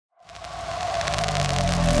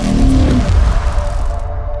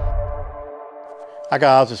Hi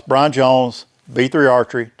guys, it's Brian Jones, B3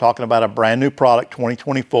 Archery, talking about a brand new product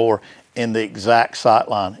 2024 in the Exact sight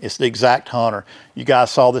line. It's the Exact Hunter. You guys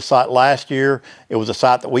saw this sight last year. It was a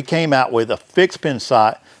sight that we came out with, a fixed pin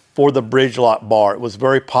sight for the bridge lock bar. It was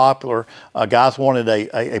very popular. Guys wanted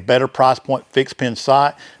a better price point fixed pin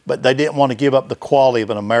sight, but they didn't want to give up the quality of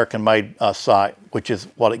an American-made sight, which is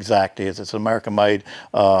what Exact is. It's an American-made,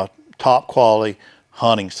 top quality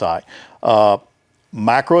hunting sight.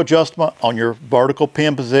 Macro adjustment on your vertical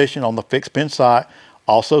pin position on the fixed pin sight,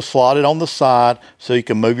 also slotted on the side so you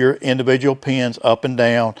can move your individual pins up and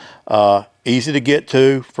down. Easy to get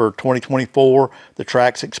to for 2024. The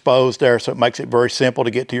track's exposed there, so it makes it very simple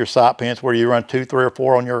to get to your sight pins where you run 2, 3, or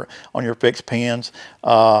 4 on your fixed pins.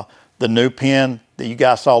 The new pin that you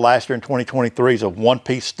guys saw last year in 2023 is a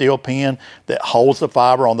one-piece steel pin that holds the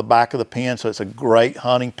fiber on the back of the pin, so it's a great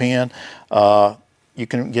hunting pin. You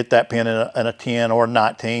can get that pin in a 10 or a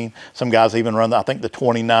 19. Some guys even run, I think, the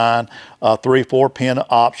 29. 3-4 pin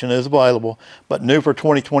option is available. But new for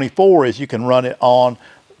 2024 is you can run it on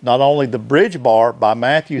not only the bridge bar by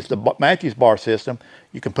Matthews, the Matthews bar system.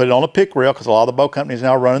 You can put it on a pick rail because a lot of the bow companies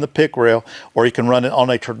now are running the pick rail, or you can run it on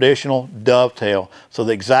a traditional dovetail. So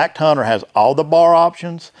the Exact Hunter has all the bar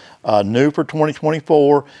options, new for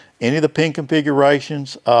 2024, any of the pin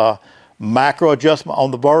configurations, macro adjustment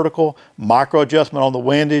on the vertical, micro adjustment on the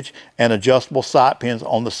windage, and adjustable sight pins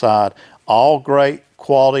on the side. All great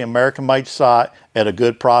quality American-made sight at a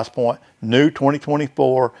good price point. New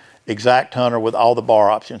 2024 Exact Hunter with all the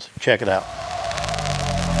bar options. Check it out.